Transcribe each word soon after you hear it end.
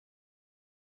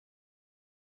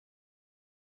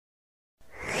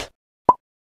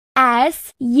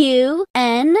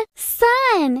S-U-N,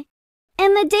 sun.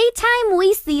 In the daytime,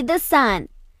 we see the sun.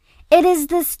 It is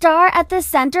the star at the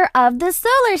center of the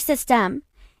solar system.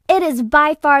 It is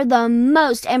by far the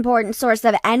most important source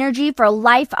of energy for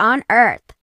life on Earth.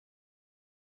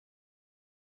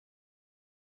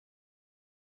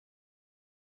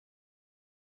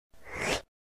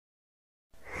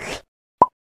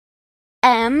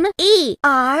 M-E-R-C-U-R-Y,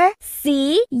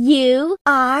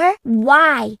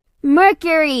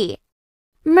 Mercury.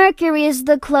 Mercury is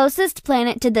the closest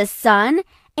planet to the sun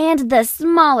and the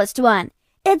smallest one.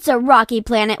 It's a rocky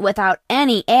planet without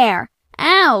any air.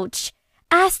 Ouch!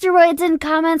 Asteroids and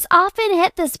comets often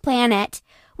hit this planet.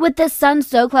 With the sun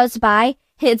so close by,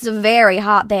 it's very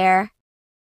hot there.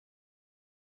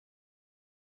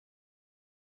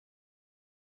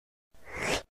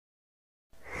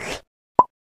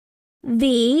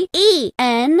 V-E-N-U-S,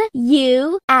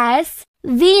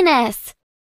 Venus.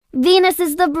 Venus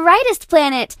is the brightest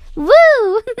planet.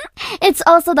 Woo! It's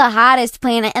also the hottest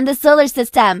planet in the solar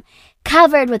system.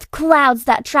 Covered with clouds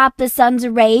that trap the sun's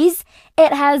rays,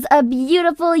 it has a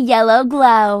beautiful yellow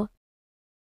glow.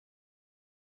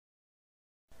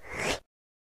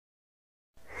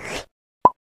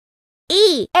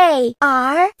 E-A-R-T-H,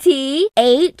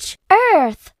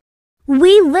 Earth.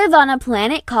 We live on a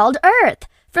planet called Earth.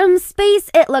 From space,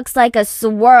 it looks like a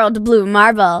swirled blue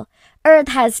marble. Earth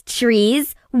has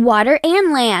trees, water,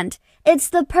 and land. It's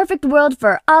the perfect world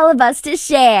for all of us to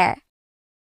share.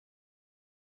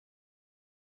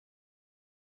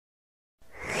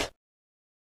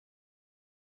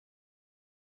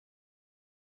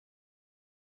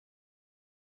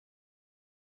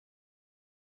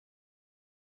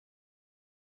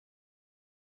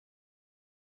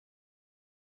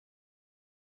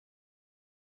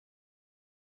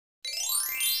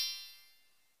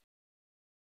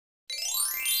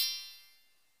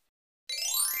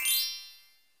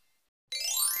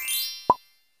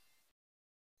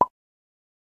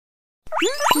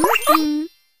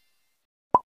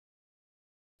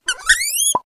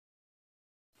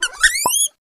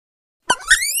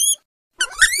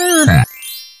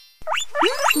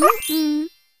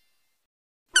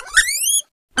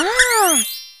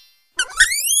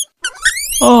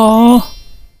 Oh.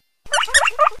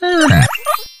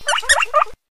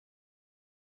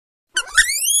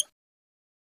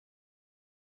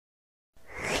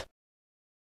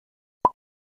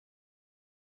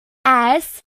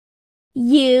 S-U-N-S-U-N,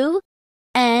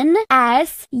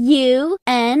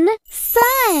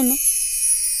 sun.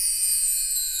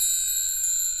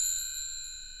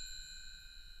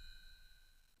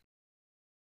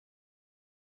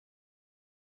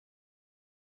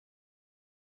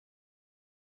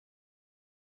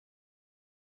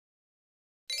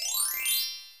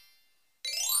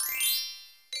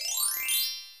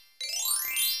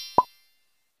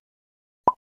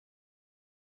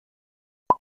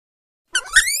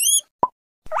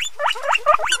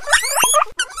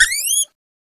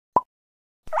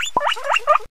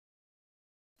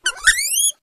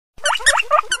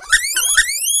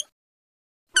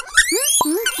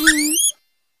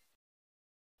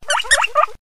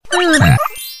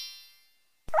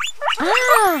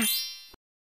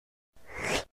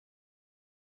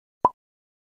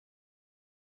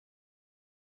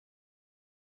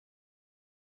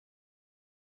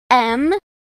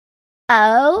 M-O-N-O-M-O-O-N,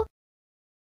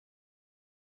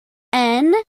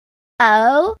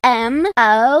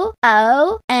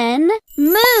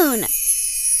 moon.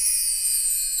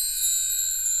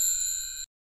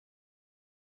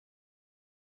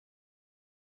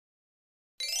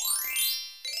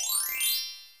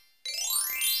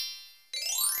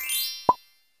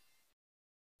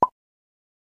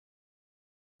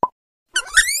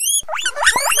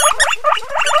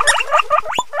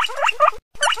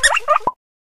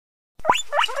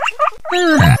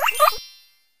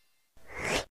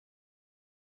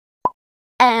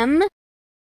 M-E-R-C-Y,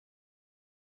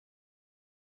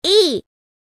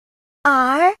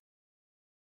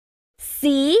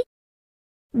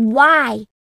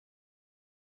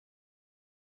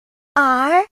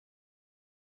 R-E-R-C-U-R-Y,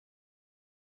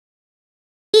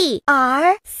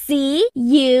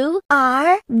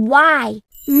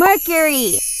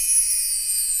 Mercury.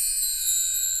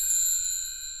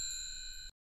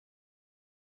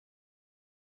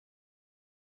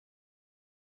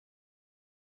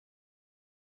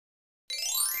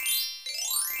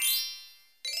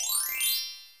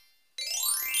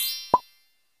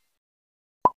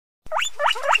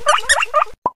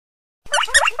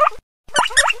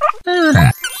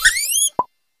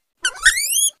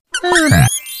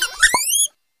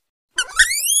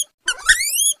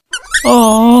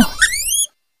 Oh.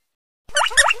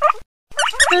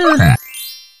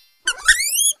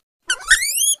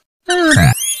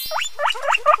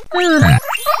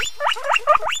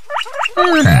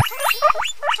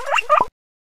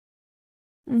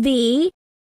 V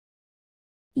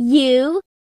U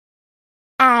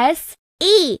S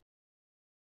E.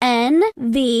 N-V-E-N-U-S.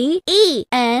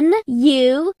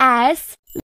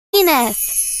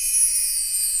 Venus.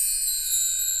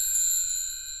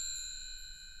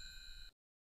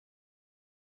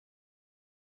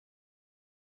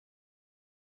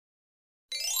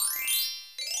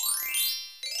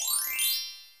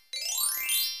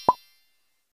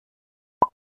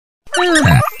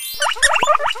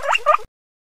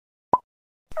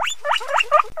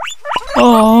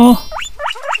 Oh.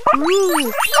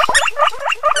 Ooh.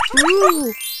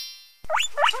 Ooh.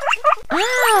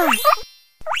 Ah.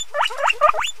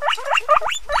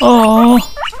 Oh.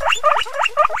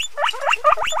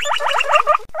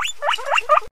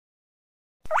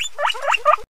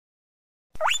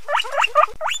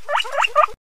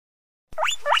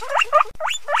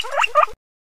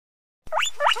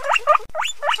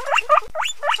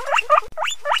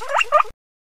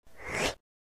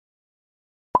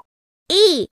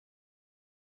 E.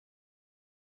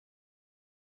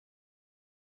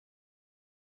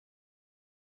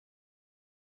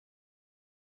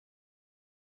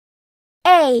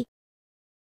 A.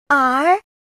 R.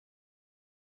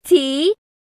 T.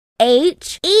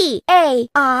 H. E. A.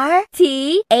 R.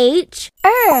 T. H.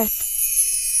 Earth.